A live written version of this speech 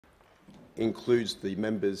includes the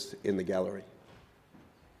members in the gallery.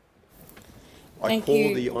 I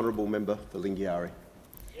call the honourable member for Lingiari.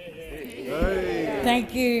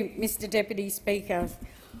 Thank you, Mr Deputy Speaker.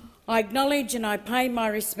 I acknowledge and I pay my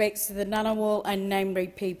respects to the Ngunnawal and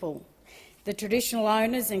Ngambri people, the traditional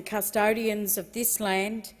owners and custodians of this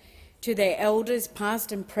land, to their elders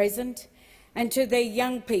past and present, and to their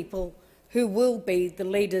young people who will be the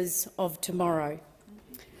leaders of tomorrow.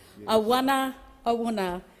 Awana,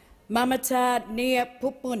 awuna, mamata nia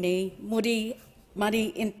pupuni muri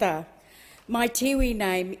mari inta. My Tiwi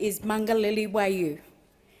name is Mangalili Wayu.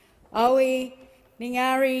 Aoi,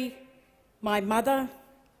 Ningari, my mother,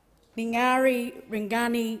 Ningari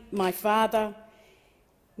Ringani, my father,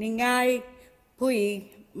 Ningai Pui,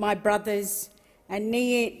 my brothers, and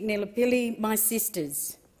Nie Nilapili, my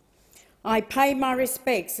sisters. I pay my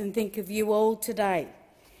respects and think of you all today.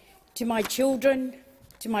 To my children,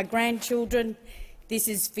 to my grandchildren, this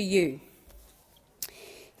is for you.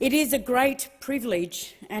 It is a great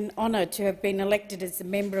privilege and honour to have been elected as a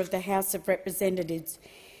member of the House of Representatives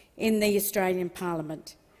in the Australian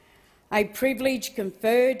Parliament, a privilege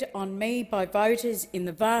conferred on me by voters in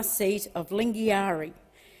the vast seat of Lingiari,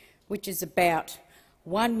 which is about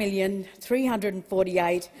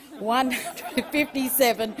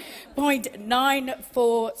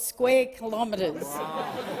 1,348,157.94 square kilometres.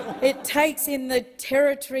 Wow. It takes in the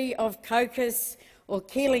territory of Cocos or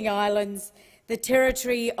Keeling Islands, the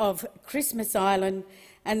territory of Christmas Island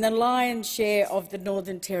and the lion's share of the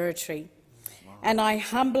Northern Territory. Wow. And I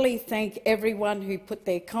humbly thank everyone who put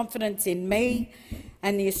their confidence in me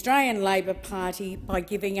and the Australian Labor Party by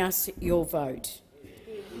giving us your vote.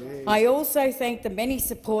 I also thank the many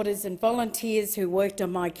supporters and volunteers who worked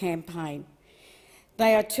on my campaign.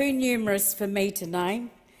 They are too numerous for me to name,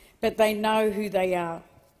 but they know who they are.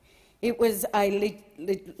 It was a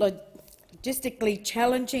logistically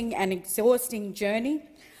challenging and exhausting journey,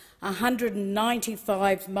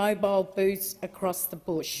 195 mobile booths across the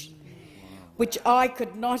bush, which I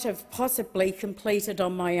could not have possibly completed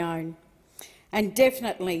on my own, and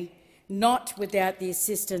definitely not without the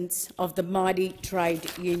assistance of the mighty trade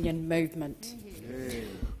union movement.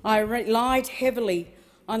 I relied heavily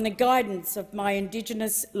on the guidance of my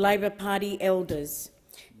Indigenous Labor Party elders,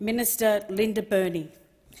 Minister Linda Burney,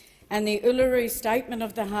 and the Uluru Statement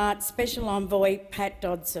of the Heart Special Envoy Pat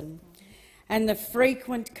Dodson, and the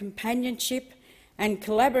frequent companionship and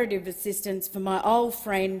collaborative assistance from my old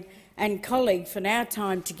friend and colleague from our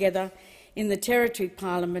time together in the Territory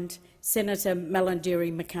Parliament, Senator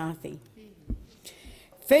Malandiri McCarthy.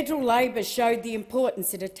 Federal Labor showed the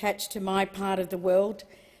importance it attached to my part of the world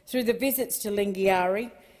through the visits to Lingiari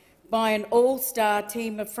by an all-star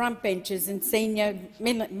team of frontbenchers and senior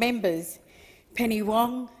members, Penny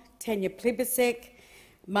Wong, Tanya Plibersek,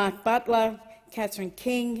 Mark Butler, Catherine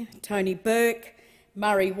King, Tony Burke,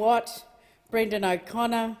 Murray Watt, Brendan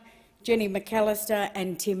O'Connor, Jenny McAllister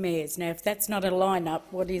and Tim Ayres. Now, if that's not a lineup,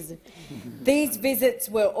 what is it? These visits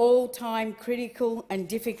were all-time critical and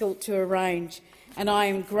difficult to arrange, and I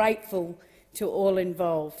am grateful to all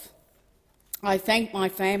involved. I thank my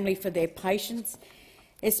family for their patience,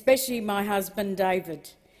 especially my husband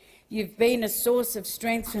David. You've been a source of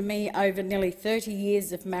strength for me over nearly 30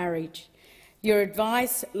 years of marriage. Your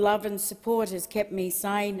advice, love and support has kept me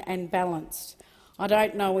sane and balanced. I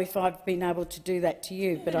don't know if I've been able to do that to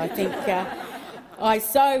you, but I think I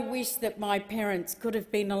so wish that my parents could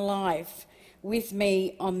have been alive with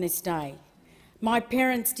me on this day. My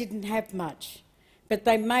parents didn't have much, but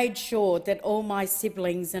they made sure that all my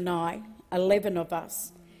siblings and I, 11 of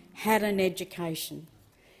us, had an education.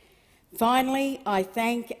 Finally, I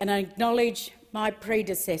thank and acknowledge my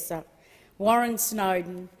predecessor, Warren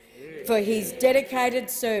Snowden, for his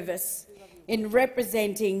dedicated service in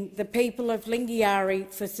representing the people of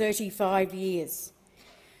Lingiari for 35 years,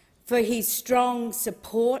 for his strong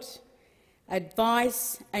support,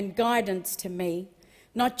 advice and guidance to me,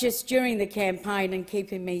 not just during the campaign and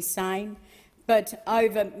keeping me sane, but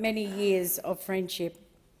over many years of friendship.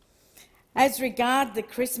 As regards the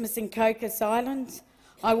Christmas and Cocos Islands,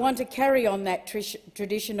 I want to carry on that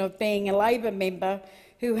tradition of being a Labor member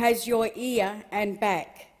who has your ear and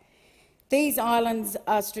back. These islands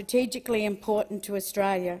are strategically important to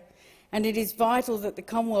Australia, and it is vital that the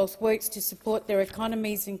Commonwealth works to support their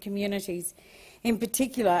economies and communities, in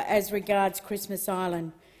particular as regards Christmas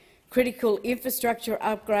Island. Critical infrastructure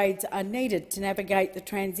upgrades are needed to navigate the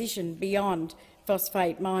transition beyond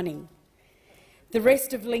phosphate mining. The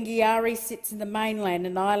rest of Lingiari sits in the mainland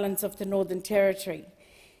and islands of the Northern Territory.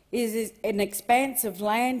 It is an expanse of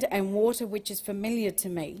land and water which is familiar to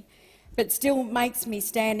me, but still makes me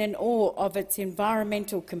stand in awe of its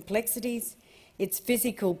environmental complexities, its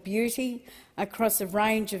physical beauty across a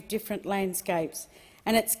range of different landscapes,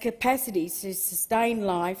 and its capacity to sustain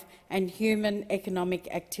life and human economic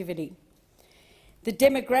activity. The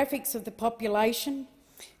demographics of the population,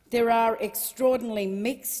 there are extraordinarily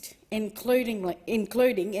mixed,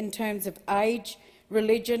 including in terms of age,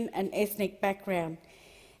 religion and ethnic background.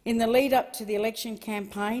 In the lead-up to the election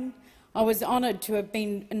campaign, I was honoured to have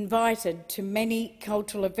been invited to many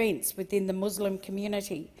cultural events within the Muslim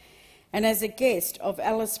community, and as a guest of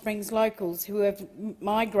Alice Springs locals who have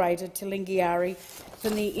migrated to Lingiari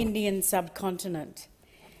from the Indian subcontinent.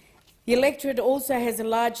 The electorate also has a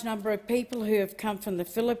large number of people who have come from the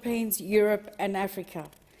Philippines, Europe and Africa.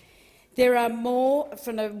 There are more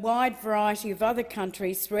from a wide variety of other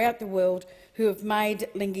countries throughout the world who have made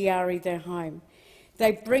Lingiari their home.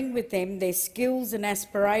 They bring with them their skills and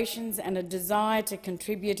aspirations and a desire to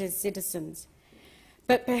contribute as citizens.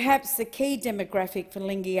 But perhaps the key demographic for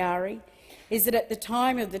Lingiari is that at the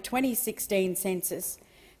time of the 2016 census,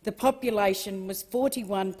 the population was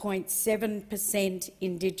 41.7%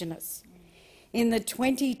 Indigenous. In the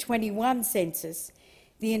 2021 census,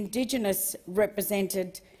 the Indigenous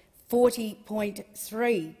represented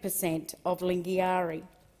 40.3% of Lingiari.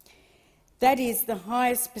 That is the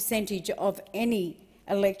highest percentage of any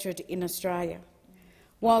electorate in Australia.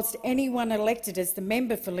 Whilst anyone elected as the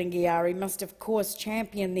member for Lingiari must of course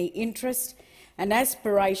champion the interests and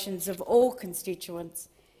aspirations of all constituents,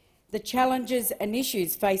 the challenges and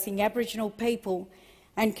issues facing Aboriginal people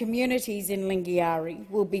and communities in Lingiari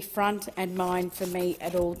will be front and mind for me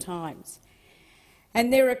at all times.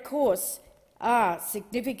 And there, of course, are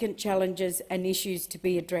significant challenges and issues to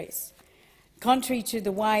be addressed. Contrary to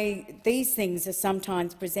the way these things are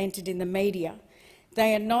sometimes presented in the media,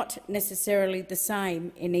 they are not necessarily the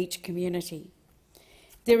same in each community.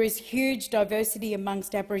 There is huge diversity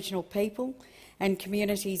amongst Aboriginal people and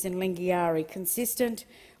communities in Lingiari, consistent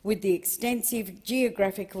with the extensive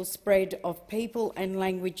geographical spread of people and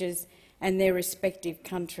languages and their respective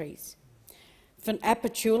countries. From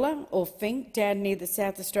Apachula or Fink down near the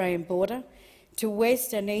South Australian border to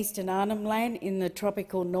West and Eastern Arnhem Land in the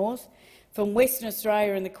tropical north, from Western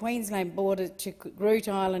Australia and the Queensland border to Groot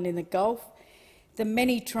Island in the Gulf, the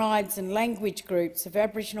many tribes and language groups of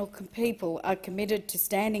Aboriginal people are committed to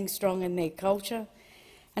standing strong in their culture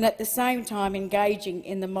and at the same time engaging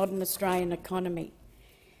in the modern Australian economy.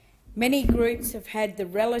 Many groups have had the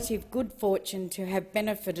relative good fortune to have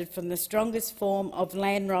benefited from the strongest form of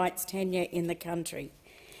land rights tenure in the country.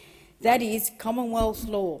 That is Commonwealth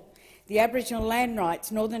law, the Aboriginal Land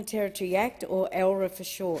Rights Northern Territory Act, or ELRA for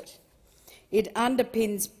short. It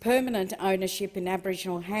underpins permanent ownership in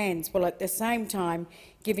Aboriginal hands, while at the same time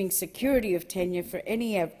giving security of tenure for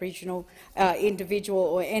any Aboriginal individual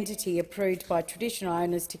or entity approved by traditional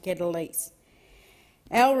owners to get a lease.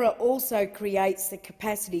 ELRA also creates the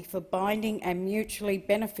capacity for binding and mutually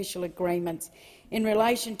beneficial agreements in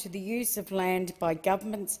relation to the use of land by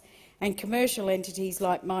governments and commercial entities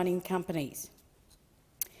like mining companies.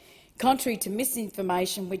 Contrary to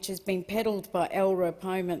misinformation which has been peddled by ELRA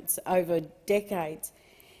opponents over decades,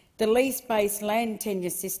 the lease-based land tenure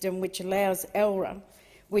system which ELRA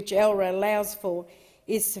allows for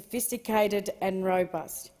is sophisticated and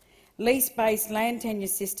robust. Lease-based land tenure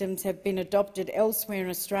systems have been adopted elsewhere in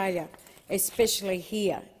Australia, especially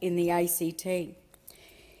here in the ACT.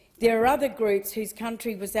 There are other groups whose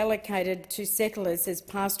country was allocated to settlers as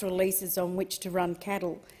pastoral leases on which to run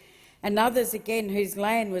cattle, and others again whose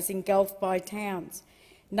land was engulfed by towns.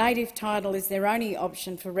 Native title is their only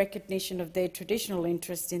option for recognition of their traditional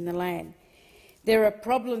interest in the land. There are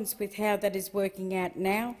problems with how that is working out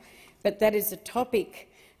now, but that is a topic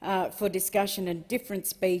for discussion and different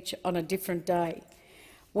speech on a different day.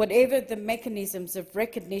 Whatever the mechanisms of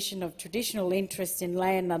recognition of traditional interests in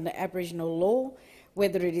land under Aboriginal law,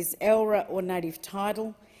 whether it is ELRA or native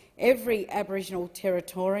title, every Aboriginal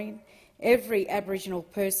Territorian, every Aboriginal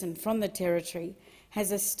person from the Territory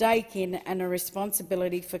has a stake in and a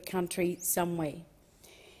responsibility for country somewhere.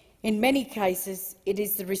 In many cases, it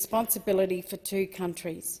is the responsibility for two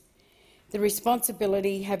countries, the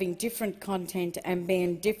responsibility having different content and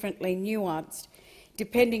being differently nuanced,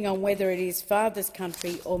 depending on whether it is father's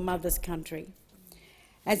country or mother's country.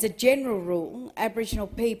 As a general rule, Aboriginal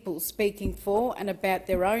people speaking for and about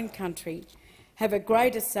their own country have a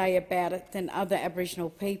greater say about it than other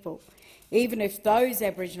Aboriginal people, even if those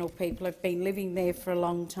Aboriginal people have been living there for a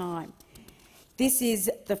long time. This is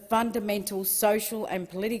the fundamental social and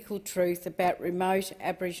political truth about remote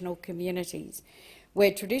Aboriginal communities,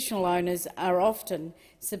 where traditional owners are often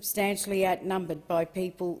substantially outnumbered by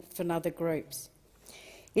people from other groups.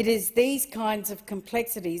 It is these kinds of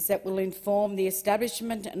complexities that will inform the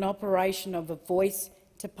establishment and operation of a voice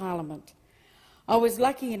to Parliament. I was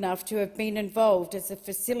lucky enough to have been involved as a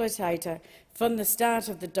facilitator from the start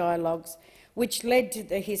of the dialogues, which led to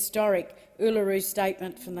the historic Uluru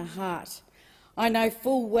Statement from the Heart. I know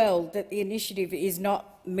full well that the initiative is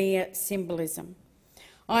not mere symbolism.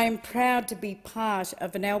 I am proud to be part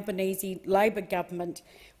of an Albanese Labor government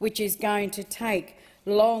which is going to take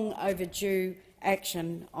long overdue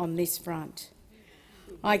action on this front.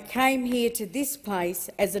 I came here to this place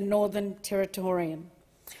as a Northern Territorian.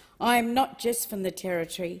 I am not just from the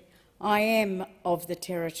Territory, I am of the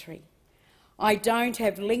Territory. I don't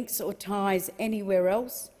have links or ties anywhere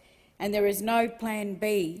else, and there is no Plan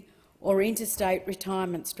B or interstate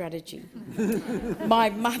retirement strategy. My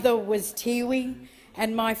mother was Tiwi,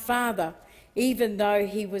 and my father, even though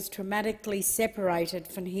he was traumatically separated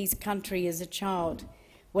from his country as a child,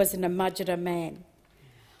 was an Amajara man.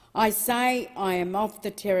 I say I am of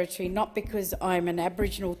the Territory not because I am an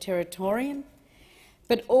Aboriginal Territorian,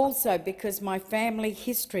 but also because my family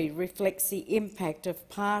history reflects the impact of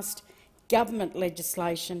past government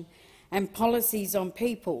legislation and policies on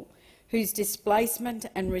people whose displacement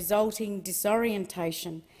and resulting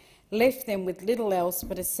disorientation left them with little else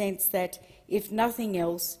but a sense that, if nothing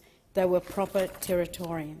else, they were proper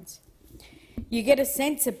Territorians. You get a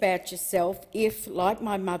sense about yourself if, like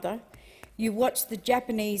my mother, you watch the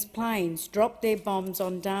Japanese planes drop their bombs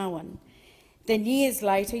on Darwin. Then years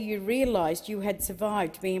later you realised you had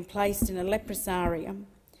survived being placed in a leprosarium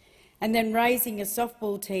and then raising a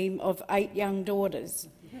softball team of 8 young daughters.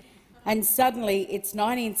 And suddenly it's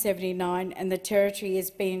 1979 and the Territory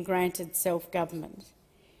is being granted self-government.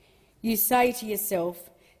 You say to yourself,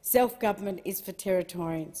 self-government is for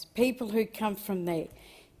Territorians, people who come from there,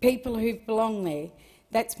 people who belong there.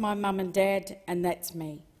 That's my mum and dad, and that's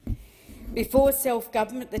me. Before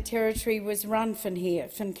self-government, the Territory was run from here,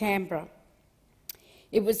 from Canberra.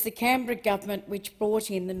 It was the Canberra government which brought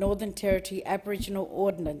in the Northern Territory Aboriginal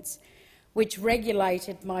Ordinance, which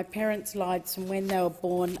regulated my parents' lives from when they were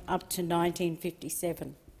born up to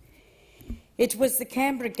 1957. It was the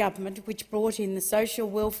Canberra government which brought in the Social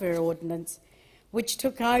Welfare Ordinance, which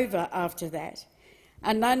took over after that,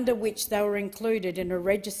 and under which they were included in a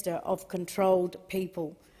register of controlled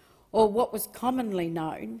people, or what was commonly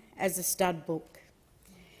known as a stud book.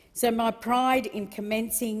 So my pride in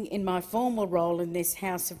commencing in my formal role in this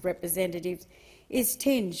House of Representatives is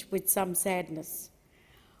tinged with some sadness.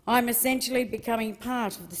 I'm essentially becoming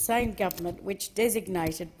part of the same government which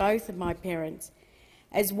designated both of my parents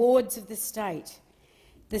as wards of the state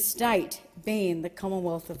being the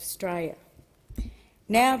Commonwealth of Australia.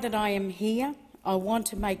 Now that I am here, I want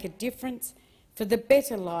to make a difference for the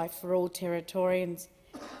better life for all Territorians,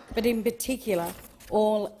 but in particular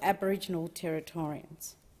all Aboriginal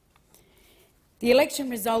Territorians. The election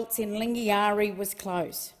results in Lingiari was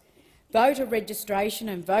close. Voter registration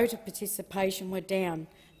and voter participation were down,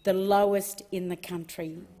 the lowest in the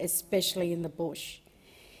country, especially in the bush.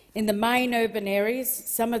 In the main urban areas,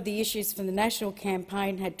 some of the issues from the national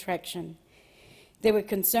campaign had traction. There were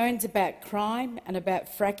concerns about crime and about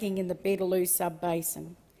fracking in the Beetaloo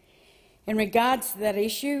sub-basin. In regards to that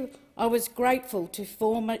issue, I was grateful to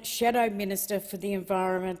former Shadow Minister for the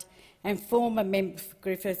Environment and former Member for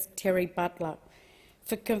Griffith, Terry Butler,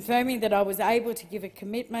 for confirming that I was able to give a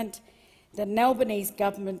commitment that an Albanese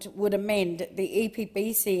government would amend the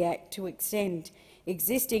EPBC Act to extend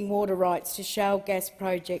existing water rights to shale gas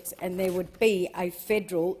projects and there would be a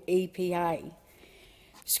federal EPA.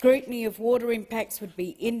 Scrutiny of water impacts would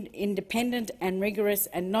be independent and rigorous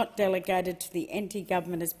and not delegated to the NT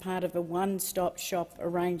government as part of a one-stop shop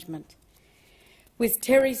arrangement. With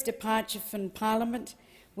Terry's departure from Parliament,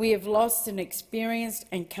 we have lost an experienced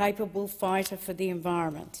and capable fighter for the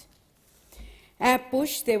environment. At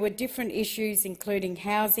Bush, there were different issues including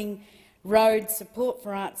housing, roads, support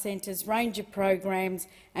for art centres, range of programs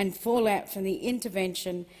and fallout from the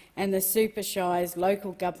intervention and the Super Shires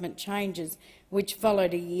local government changes which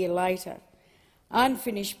followed a year later.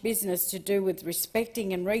 Unfinished business to do with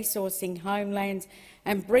respecting and resourcing homelands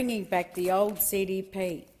and bringing back the old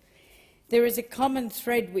CDP. There is a common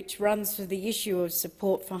thread which runs through the issue of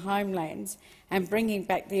support for homelands and bringing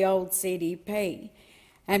back the old CDP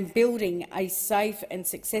and building a safe and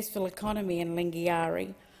successful economy in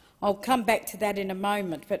Lingiari. I'll come back to that in a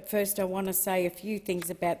moment, but first I want to say a few things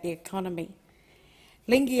about the economy.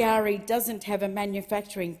 Lingiari doesn't have a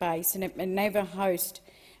manufacturing base and it may never host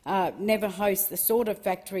the sort of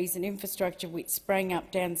factories and infrastructure which sprang up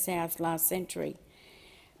down south last century.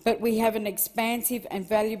 But we have an expansive and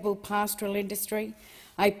valuable pastoral industry,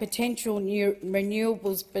 a potential new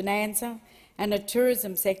renewables bonanza and a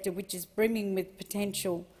tourism sector which is brimming with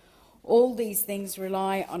potential. All these things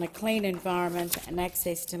rely on a clean environment and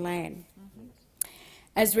access to land.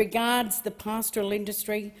 As regards the pastoral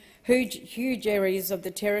industry, huge areas of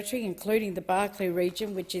the territory, including the Barkly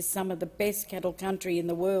region, which is some of the best cattle country in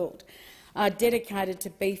the world, are dedicated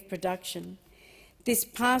to beef production. This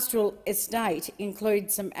pastoral estate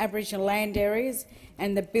includes some Aboriginal land areas,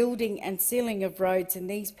 and the building and sealing of roads in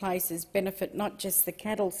these places benefit not just the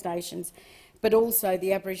cattle stations, but also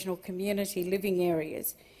the Aboriginal community living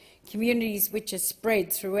areas, communities which are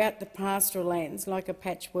spread throughout the pastoral lands like a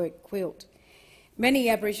patchwork quilt. Many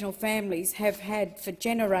Aboriginal families have had for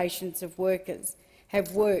generations of workers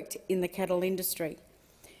have worked in the cattle industry.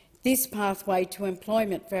 This pathway to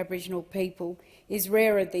employment for Aboriginal people is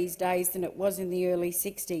rarer these days than it was in the early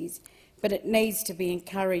 60s, but it needs to be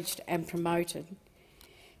encouraged and promoted.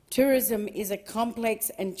 Tourism is a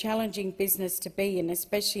complex and challenging business to be in,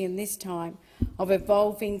 especially in this time of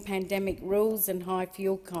evolving pandemic rules and high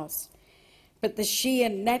fuel costs. But the sheer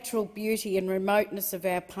natural beauty and remoteness of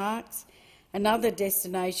our parks and other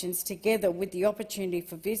destinations, together with the opportunity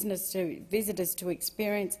for visitors to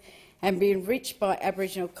experience and be enriched by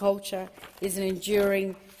Aboriginal culture, is an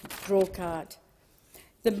enduring drawcard.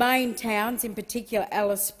 The main towns, in particular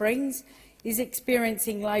Alice Springs, is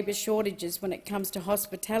experiencing labour shortages when it comes to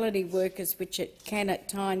hospitality workers, which it can at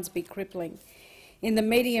times be crippling. In the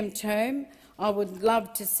medium term, I would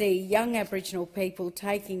love to see young Aboriginal people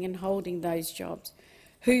taking and holding those jobs.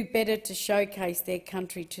 Who better to showcase their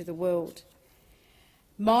country to the world?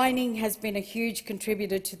 Mining has been a huge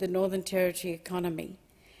contributor to the Northern Territory economy.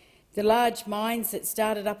 The large mines that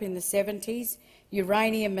started up in the 70s,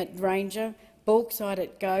 uranium at Ranger, bauxite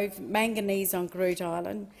at Gove, manganese on Groot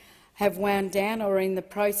Island, have wound down or are in the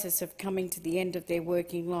process of coming to the end of their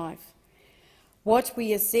working life. What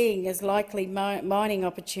we are seeing as likely mining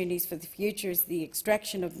opportunities for the future is the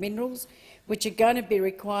extraction of minerals, which are going to be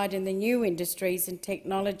required in the new industries and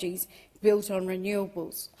technologies built on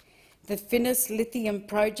renewables. The Finniss lithium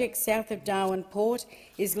project south of Darwin Port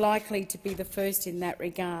is likely to be the first in that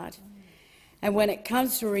regard. And when it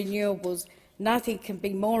comes to renewables, nothing can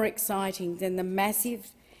be more exciting than the massive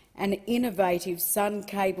and innovative Sun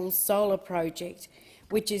Cable solar project,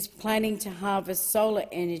 which is planning to harvest solar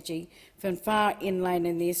energy from far inland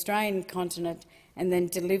in the Australian continent and then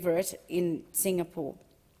deliver it in Singapore.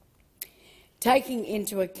 Taking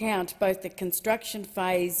into account both the construction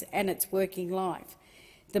phase and its working life,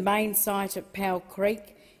 the main site at Powell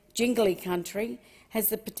Creek, Jingly Country, has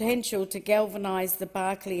the potential to galvanise the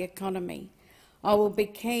Barkly economy. I will be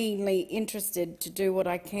keenly interested to do what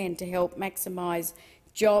I can to help maximise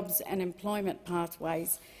jobs and employment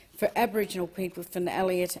pathways for Aboriginal people from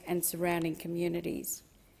Elliot and surrounding communities.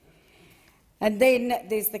 And then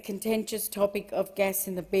there's the contentious topic of gas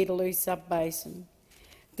in the Beetaloo sub-basin.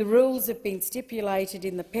 The rules have been stipulated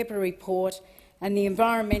in the Pepper report and the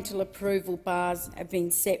environmental approval bars have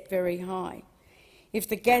been set very high. If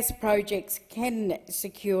the gas projects can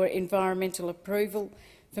secure environmental approval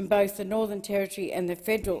from both the Northern Territory and the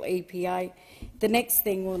federal EPA, the next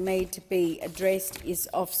thing will need to be addressed is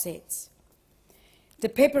offsets. The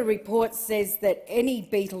Pepper report says that any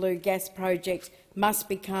Beetaloo gas project must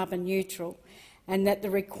be carbon neutral and that the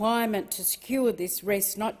requirement to secure this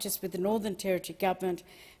rests not just with the Northern Territory government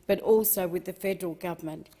but also with the federal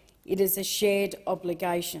government. It is a shared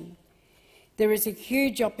obligation. There is a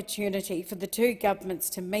huge opportunity for the two governments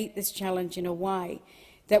to meet this challenge in a way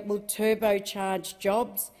that will turbocharge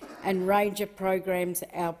jobs and ranger programs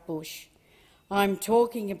out bush. I'm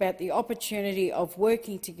talking about the opportunity of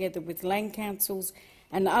working together with land councils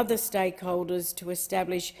and other stakeholders to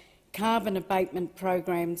establish carbon abatement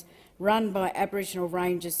programs run by Aboriginal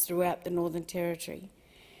rangers throughout the Northern Territory.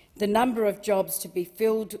 The number of jobs to be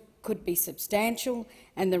filled could be substantial,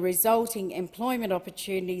 and the resulting employment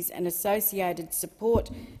opportunities and associated support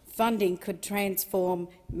funding could transform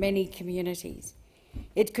many communities.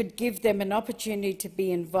 It could give them an opportunity to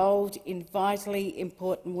be involved in vitally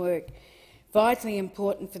important work, vitally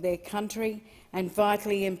important for their country and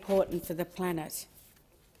vitally important for the planet.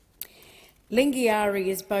 Lingiari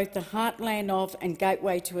is both the heartland of and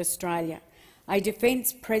gateway to Australia. A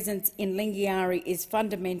defence presence in Lingiari is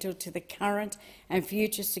fundamental to the current and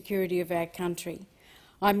future security of our country.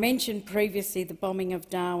 I mentioned previously the bombing of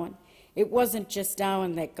Darwin. It wasn't just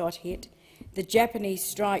Darwin that got hit. The Japanese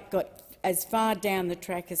strike got as far down the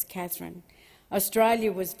track as Catherine.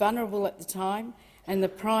 Australia was vulnerable at the time, and the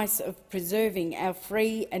price of preserving our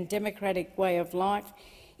free and democratic way of life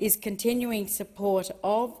is continuing support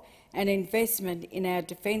of and investment in our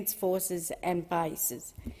defence forces and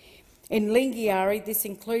bases. In Lingiari, this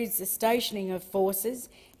includes the stationing of forces,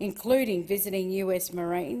 including visiting US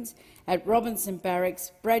Marines at Robinson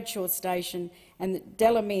Barracks, Bradshaw Station and the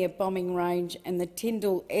Delamere bombing range and the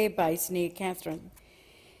Tyndall Air Base near Katherine.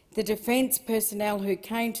 The defence personnel who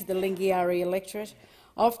came to the Lingiari electorate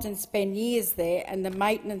often spend years there, and the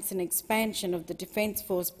maintenance and expansion of the Defence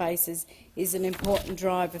Force bases is an important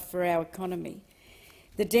driver for our economy.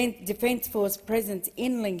 The Defence Force presence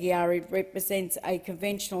in Lingiari represents a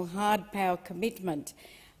conventional hard power commitment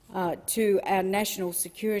to our national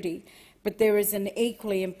security, but there is an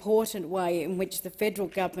equally important way in which the federal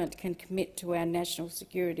government can commit to our national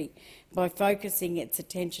security by focusing its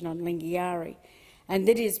attention on Lingiari, and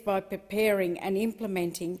that is by preparing and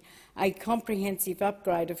implementing a comprehensive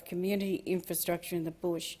upgrade of community infrastructure in the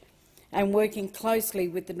bush and working closely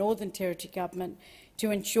with the Northern Territory Government to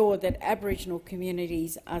ensure that Aboriginal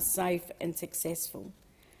communities are safe and successful.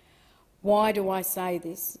 Why do I say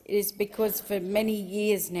this? It is because for many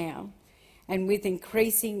years now, and with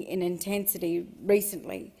increasing in intensity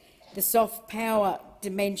recently, the soft power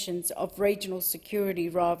dimensions of regional security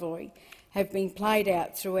rivalry have been played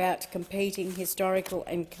out throughout competing historical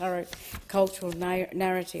and current cultural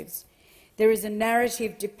narratives. There is a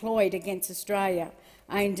narrative deployed against Australia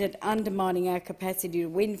aimed at undermining our capacity to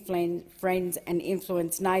win friends and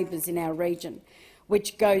influence neighbours in our region,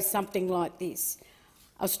 which goes something like this.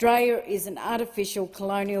 Australia is an artificial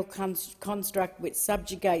colonial construct which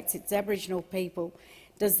subjugates its Aboriginal people,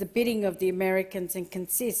 does the bidding of the Americans and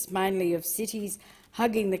consists mainly of cities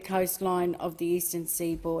hugging the coastline of the eastern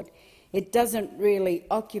seaboard. It doesn't really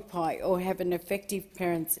occupy or have an effective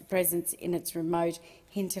presence in its remote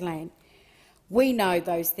hinterland. We know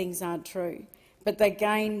those things aren't true, but they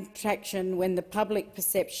gain traction when the public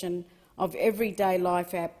perception of everyday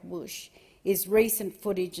life out bush is recent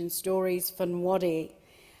footage and stories from Wadeye.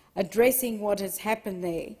 Addressing what has happened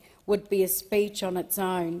there would be a speech on its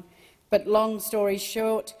own, but long story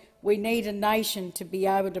short, we need a nation to be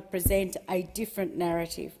able to present a different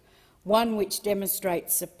narrative, one which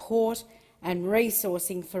demonstrates support and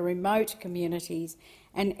resourcing for remote communities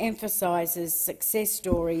and emphasises success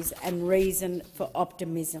stories and reason for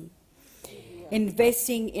optimism.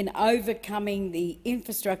 Investing in overcoming the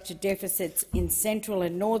infrastructure deficits in Central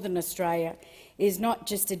and Northern Australia is not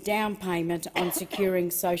just a down payment on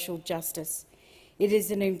securing social justice. It is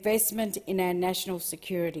an investment in our national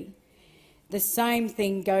security. The same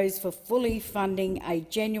thing goes for fully funding a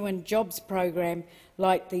genuine jobs program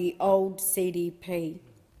like the old CDP.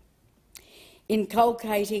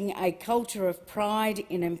 Inculcating a culture of pride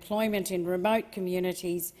in employment in remote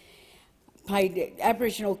communities,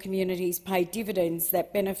 Aboriginal communities pay dividends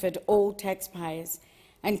that benefit all taxpayers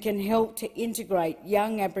and can help to integrate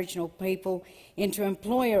young Aboriginal people into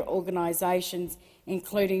employer organisations,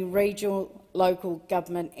 including regional local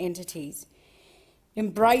government entities.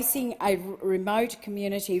 Embracing a remote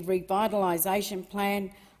community revitalisation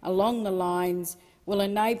plan along the lines will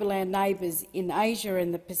enable our neighbours in Asia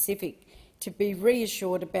and the Pacific to be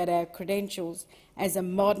reassured about our credentials as a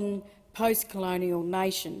modern post-colonial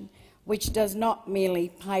nation which does not merely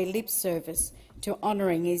pay lip service to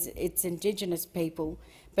honouring its Indigenous people,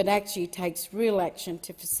 but actually takes real action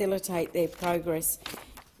to facilitate their progress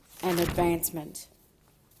and advancement.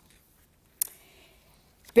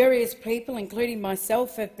 Various people, including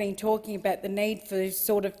myself, have been talking about the need for this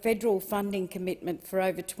sort of federal funding commitment for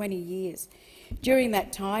over 20 years. During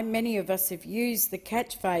that time, many of us have used the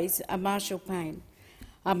catchphrase a Marshall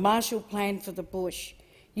Plan for the bush.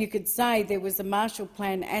 You could say there was a Marshall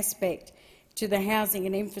Plan aspect to the housing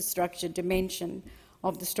and infrastructure dimension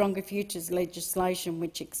of the Stronger Futures legislation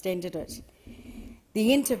which extended it.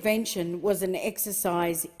 The intervention was an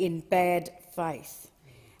exercise in bad faith,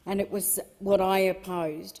 and it was what I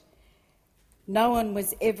opposed. No one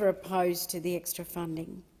was ever opposed to the extra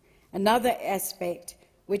funding. Another aspect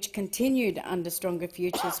which continued under Stronger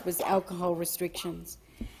Futures was alcohol restrictions,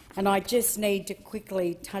 and I just need to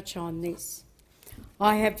quickly touch on this.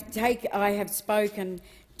 I have spoken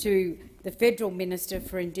to the Federal Minister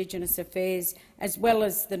for Indigenous Affairs as well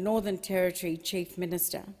as the Northern Territory Chief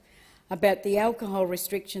Minister about the alcohol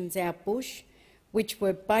restrictions out bush, which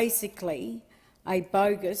were basically a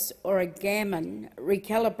bogus or a gammon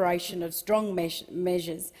recalibration of strong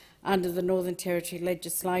measures under the Northern Territory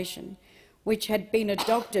legislation, which had been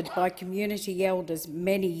adopted by community elders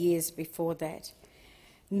many years before that.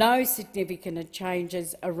 No significant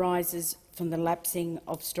changes arises from the lapsing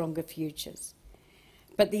of Stronger Futures.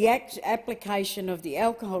 But the application of the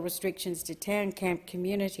alcohol restrictions to town camp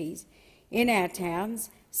communities in our towns,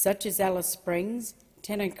 such as Alice Springs,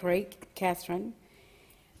 Tennant Creek, Katherine,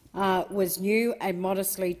 was new and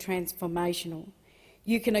modestly transformational.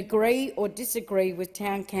 You can agree or disagree with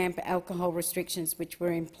town camp alcohol restrictions which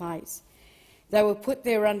were in place. They were put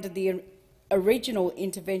there under the original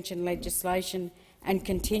intervention legislation and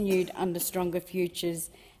continued under Stronger Futures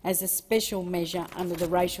as a special measure under the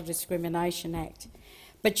Racial Discrimination Act.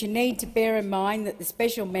 But you need to bear in mind that the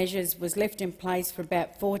special measures was left in place for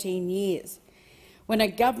about 14 years. When a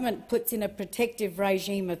government puts in a protective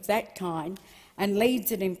regime of that kind and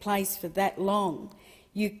leaves it in place for that long,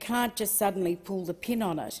 you can't just suddenly pull the pin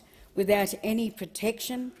on it without any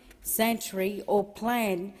protection, sanctuary or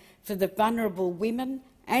plan for the vulnerable women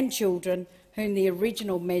and children whom the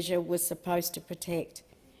original measure was supposed to protect.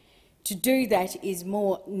 To do that is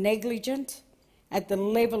more negligent. At the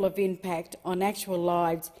level of impact on actual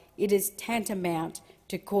lives, it is tantamount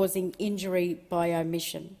to causing injury by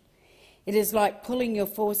omission. It is like pulling your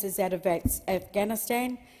forces out of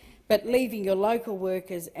Afghanistan but leaving your local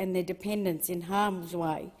workers and their dependents in harm's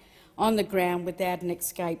way on the ground without an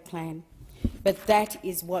escape plan. But that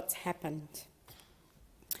is what's happened.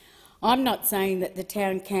 I'm not saying that the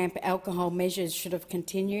town camp alcohol measures should have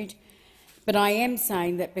continued, but I am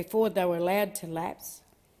saying that before they were allowed to lapse,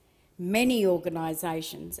 many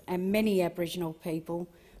organisations and many Aboriginal people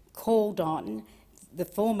called on the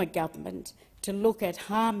former government to look at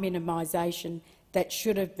harm minimisation that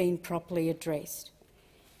should have been properly addressed.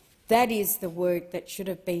 That is the work that should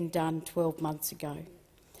have been done 12 months ago.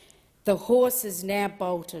 The horse is now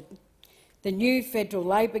bolted. The new federal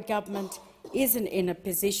Labor government isn't in a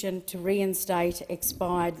position to reinstate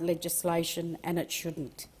expired legislation, and it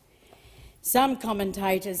shouldn't. Some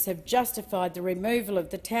commentators have justified the removal of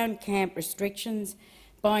the town camp restrictions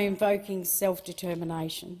by invoking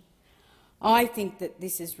self-determination. I think that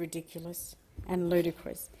this is ridiculous and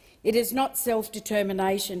ludicrous. It is not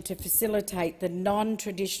self-determination to facilitate the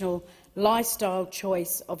non-traditional lifestyle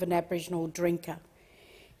choice of an Aboriginal drinker,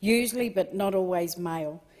 usually but not always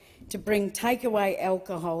male, to bring takeaway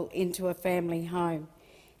alcohol into a family home,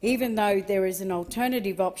 even though there is an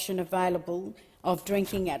alternative option available of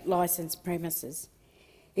drinking at licensed premises.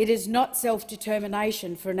 It is not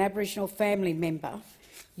self-determination for an Aboriginal family member,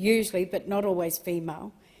 usually but not always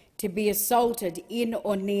female, to be assaulted in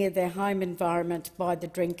or near their home environment by the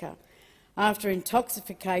drinker, after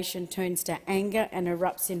intoxication turns to anger and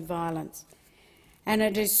erupts in violence. And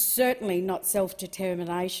it is certainly not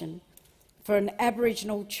self-determination for an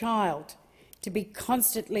Aboriginal child to be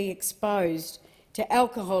constantly exposed to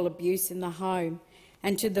alcohol abuse in the home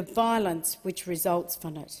and to the violence which results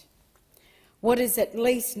from it. What is at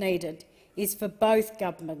least needed is for both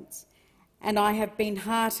governments, and I have been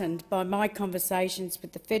heartened by my conversations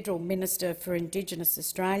with the Federal Minister for Indigenous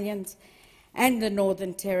Australians and the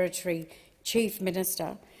Northern Territory Chief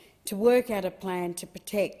Minister to work out a plan to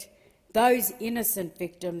protect those innocent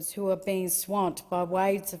victims who are being swamped by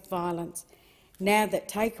waves of violence now that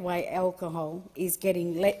takeaway alcohol is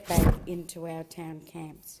getting let back into our town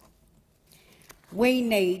camps. We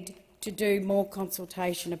need to do more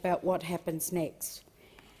consultation about what happens next,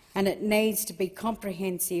 and it needs to be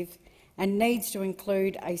comprehensive and needs to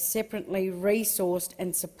include a separately resourced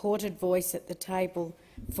and supported voice at the table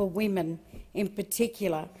for women, in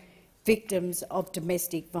particular victims of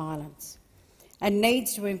domestic violence, and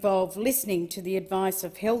needs to involve listening to the advice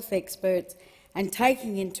of health experts and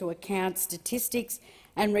taking into account statistics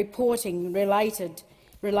and reporting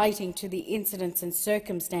relating to the incidents and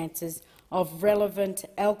circumstances of relevant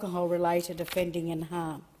alcohol-related offending and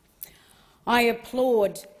harm. I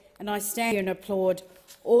applaud, and I stand here and applaud,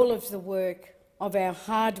 all of the work of our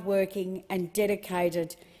hard-working and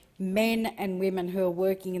dedicated men and women who are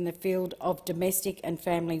working in the field of domestic and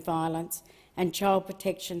family violence and child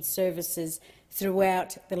protection services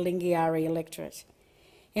throughout the Lingiari electorate.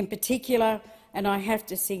 In particular, and I have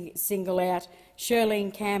to single out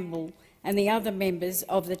Shirlene Campbell and the other members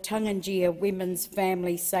of the Tungunjia Women's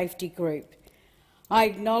Family Safety Group. I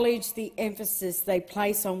acknowledge the emphasis they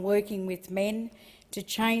place on working with men to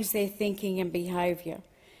change their thinking and behaviour.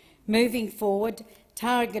 Moving forward,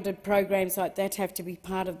 targeted programs like that have to be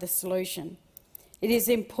part of the solution. It is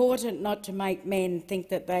important not to make men think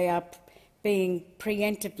that they are being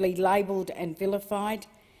preemptively labelled and vilified,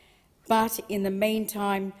 but in the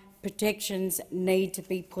meantime, protections need to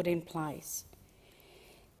be put in place.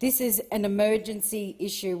 This is an emergency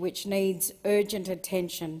issue which needs urgent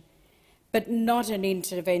attention, but not an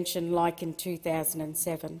intervention like in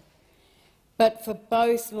 2007. But for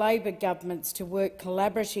both Labor governments to work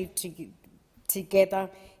collaboratively together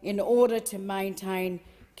in order to maintain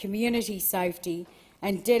community safety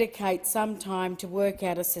and dedicate some time to work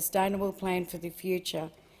out a sustainable plan for the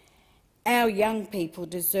future. Our young people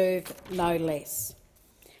deserve no less.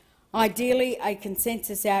 Ideally, a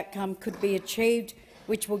consensus outcome could be achieved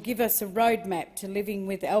which will give us a roadmap to living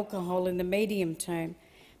with alcohol in the medium term,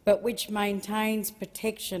 but which maintains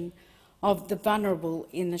protection of the vulnerable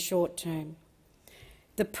in the short term.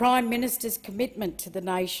 The Prime Minister's commitment to the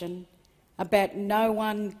nation about no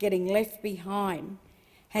one getting left behind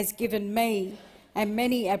has given me and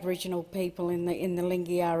many Aboriginal people in the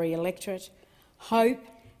Lingiari electorate hope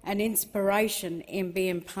and inspiration in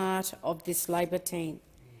being part of this Labor team.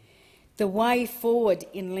 The way forward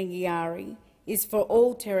in Lingiari is for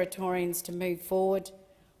all Territorians to move forward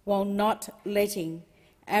while not letting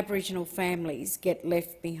Aboriginal families get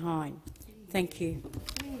left behind. Thank you.